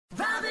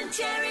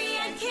Jerry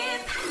and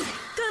Kip.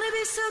 Gonna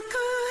be so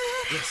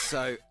good. Yes,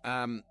 so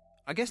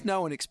I guess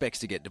no one expects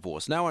to get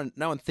divorced. No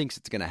one thinks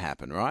it's going to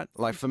happen, right?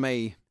 Like for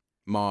me,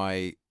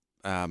 my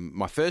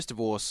first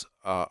divorce,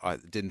 I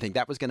didn't think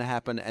that was going to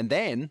happen, and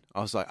then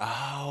I was like,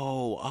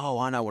 oh,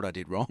 I know what I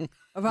did wrong.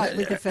 Right,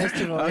 with the first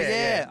divorce. Oh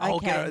yeah.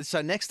 Okay.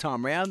 So next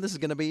time round, this is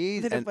going to be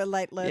easy. Bit of a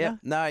late learner.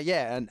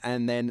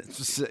 And then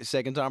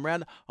second time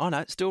round, oh no,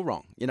 it's still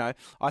wrong. You know,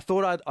 I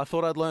thought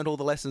I'd learned all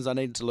the lessons I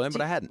needed to learn,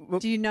 but I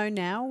hadn't. Do you know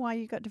now why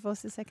you got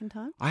divorced the second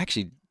time? I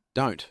actually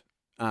don't.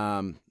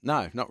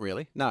 No, not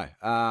really. No.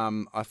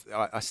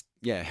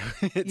 Yeah.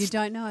 You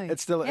don't know.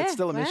 It's still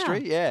a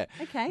mystery. Yeah.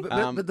 Okay.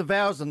 But the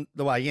vows and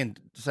the way in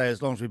say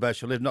as long as we both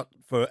shall live, not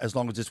for as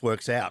long as this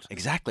works out.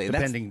 Exactly.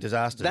 Pending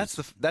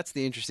disasters. That's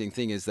the interesting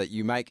thing is that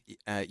you make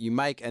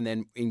and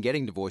then in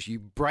getting divorced you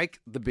break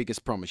the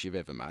biggest promise you've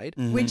ever made.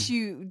 Mm-hmm. Which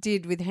you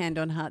did with hand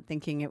on heart,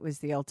 thinking it was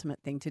the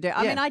ultimate thing to do.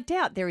 I mean, I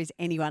doubt there is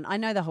anyone. I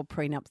know the whole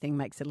prenup thing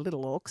makes it a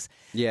little orcs.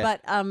 Yeah.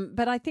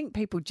 But I think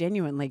people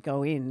genuinely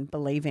go in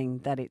believing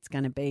that it's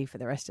going to be for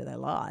the rest of their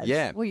lives.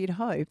 Yeah. Well, you'd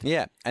hope.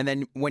 Yeah. And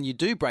then when you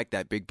do break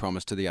that big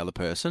promise to the other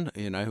person,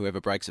 you know, whoever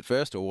breaks it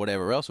first or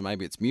whatever else, or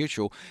maybe it's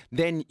mutual,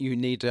 then you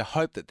need to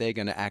hope that they're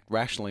going to act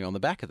rationally on the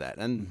back of that.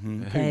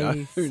 And who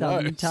knows?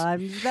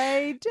 Sometimes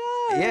they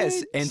don't.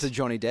 Yes, enter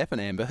Johnny Depp and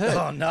Amber Heard.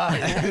 Oh, no.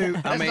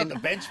 That's not the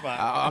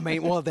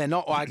benchmark. Well, they're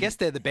not. Well, I guess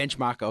they're the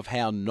benchmark of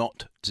how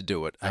not to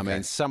do it. I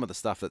mean, some of the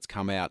stuff that's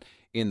come out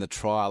in the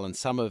trial and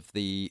some of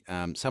the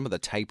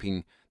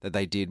taping that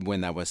they did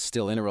when they were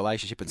still in a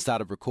relationship and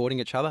started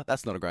recording each other,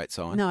 that's not a great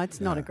sign. No, it's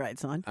not a great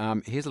sign.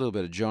 Here's a little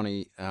bit of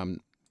Johnny.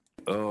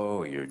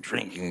 Oh, you're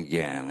drinking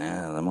again,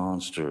 the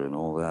monster and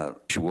all that.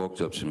 She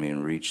walked up to me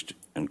and reached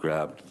and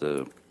grabbed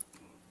the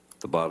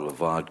bottle of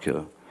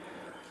vodka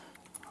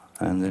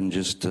and then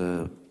just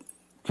kind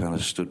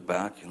of stood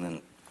back and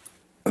then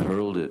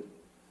hurled it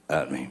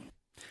at me.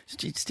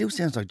 It still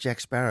sounds like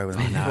Jack Sparrow in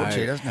the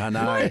doesn't it? I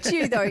know. Mind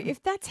you, though,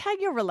 if that's how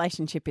your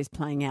relationship is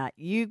playing out,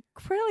 you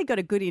really got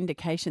a good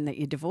indication that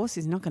your divorce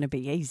is not going to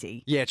be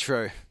easy. Yeah,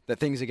 true. That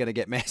things are going to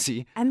get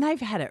messy. And they've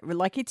had it,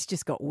 like, it's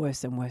just got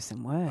worse and worse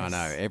and worse. I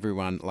know.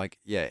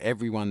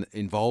 Everyone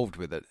involved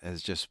with it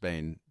has just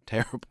been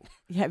terrible.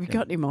 Yeah, have you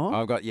got any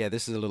more?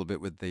 This is a little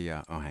bit with the,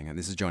 hang on,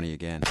 this is Johnny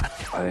again.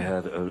 I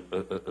had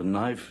a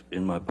knife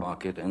in my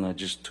pocket and I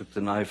just took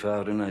the knife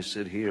out and I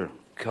said, here,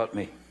 cut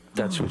me.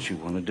 That's what you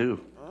want to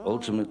do.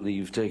 Ultimately,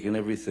 you've taken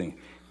everything.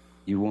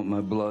 You want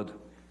my blood?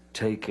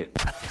 Take it.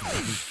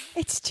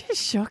 It's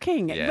just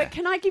shocking. Yeah. But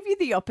can I give you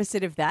the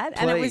opposite of that?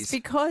 Please. And it was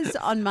because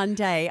on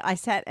Monday I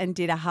sat and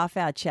did a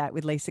half-hour chat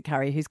with Lisa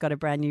Curry, who's got a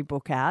brand new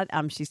book out.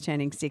 She's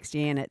turning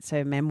 60 and it's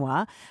her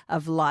memoir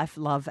of life,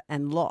 love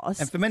and loss.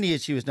 And for many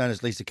years she was known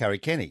as Lisa Curry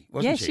Kenny,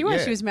 wasn't she? She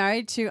was. She was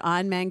married to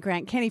Iron Man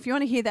Grant Kenny. If you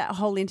want to hear that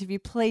whole interview,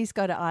 please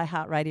go to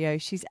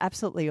iHeartRadio. She's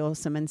absolutely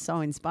awesome and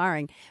so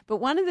inspiring. But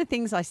one of the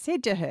things I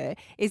said to her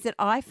is that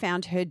I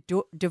found her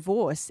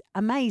divorce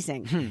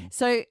amazing.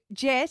 So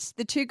Jet,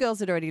 the two girls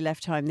had already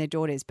left home, their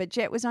daughters, but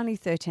Jet was only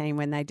 13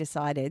 when they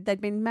decided they'd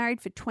been married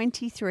for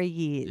 23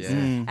 years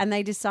and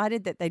they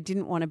decided that they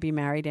didn't want to be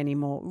married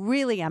anymore.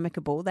 Really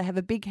amicable. They have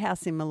a big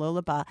house in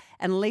Mooloolaba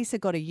and Lisa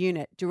got a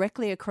unit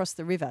directly across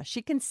the river.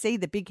 She can see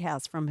the big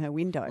house from her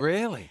window.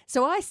 Really?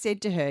 So I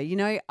said to her, you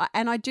know,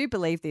 and I do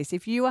believe this,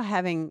 if you are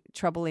having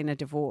trouble in a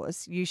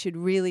divorce, you should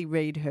really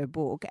read her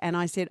book. And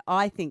I said,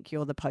 I think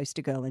you're the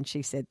poster girl. And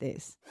she said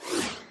this.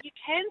 You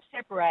can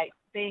separate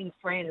being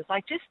friends.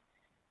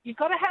 You've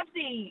got to have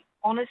the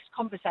honest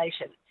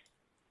conversations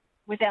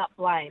without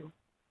blame.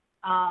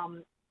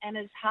 And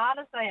as hard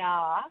as they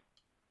are,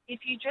 if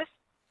you just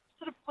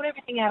sort of put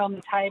everything out on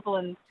the table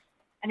and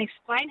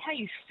explain how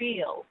you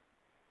feel,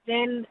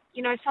 then,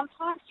 you know,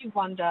 sometimes you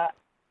wonder,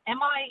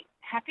 am I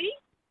happy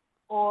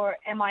or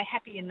am I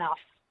happy enough?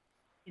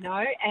 You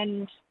know,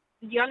 and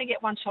you only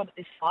get one shot at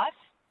this life.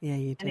 Yeah,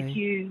 you do. And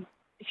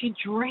if you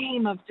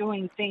dream of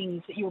doing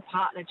things that your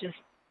partner just,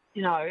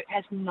 you know,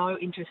 has no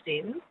interest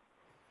in,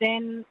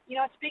 then, you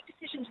know, it's a big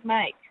decision to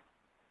make.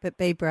 But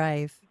be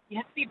brave. You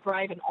have to be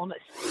brave and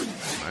honest.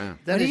 Wow.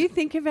 What do you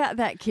think about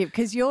that, Kip?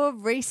 Because you're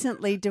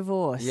recently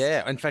divorced.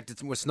 Yeah, in fact,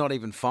 it's not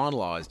even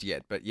finalised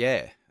yet, but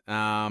yeah.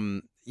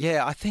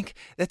 I think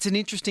that's an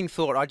interesting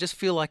thought. I just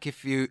feel like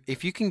if you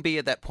can be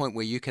at that point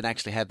where you can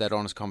actually have that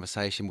honest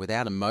conversation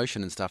without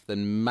emotion and stuff,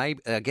 then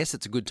maybe I guess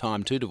it's a good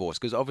time to divorce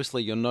because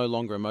obviously you're no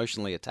longer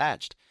emotionally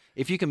attached.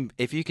 If you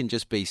can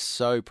just be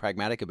so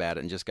pragmatic about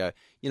it and just go,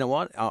 you know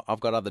what, I've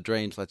got other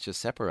dreams, let's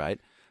just separate.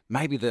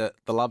 Maybe the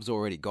love's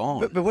already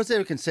gone. But was there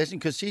a concession?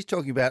 Because she's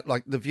talking about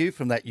like the view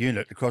from that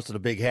unit across to the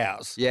big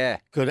house. Yeah.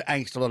 Could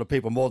angst a lot of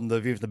people more than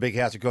the view from the big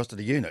house across to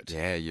the unit.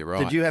 Yeah, you're right.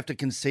 Did you have to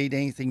concede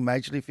anything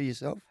majorly for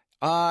yourself?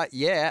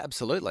 Yeah,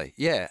 absolutely.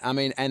 Yeah, I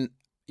mean,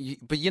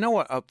 but you know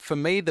what? For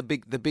me,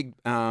 the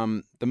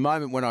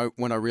moment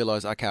when I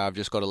realised, okay, I've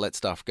just got to let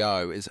stuff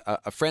go, is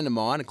a friend of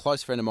mine, a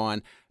close friend of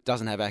mine,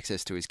 doesn't have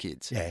access to his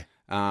kids. Yeah.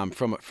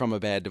 From a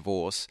bad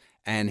divorce,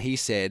 and he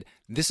said,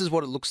 "This is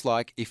what it looks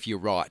like if you're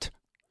right."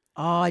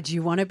 Oh, do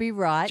you want to be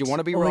right? Do you want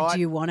to be or right? do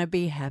you want to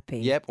be happy?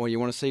 Yep, or you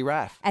want to see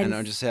Raph. And, And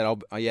I just said,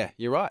 oh, yeah,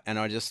 you're right. And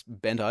I just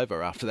bent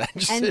over after that. And,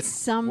 just And said,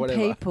 some whatever.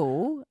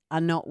 people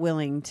are not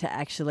willing to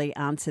actually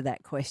answer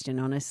that question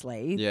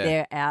honestly. Yeah.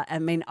 They're out. I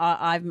mean,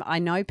 I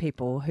know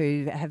people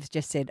who have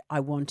just said,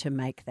 I want to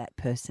make that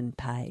person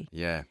pay.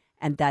 Yeah.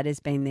 And that has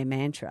been their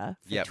mantra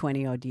for Yep.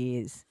 20 odd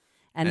years.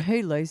 And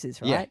who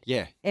loses, right?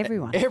 Yeah.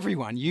 Everyone.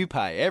 Everyone. You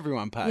pay.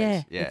 Everyone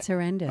pays. Yeah, it's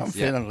horrendous. I'm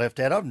feeling left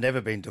out. I've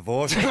never been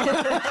divorced.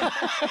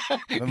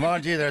 But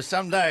mind you, there are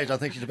some days I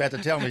think she's about to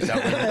tell me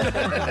something.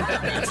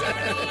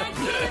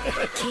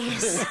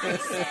 Kiss.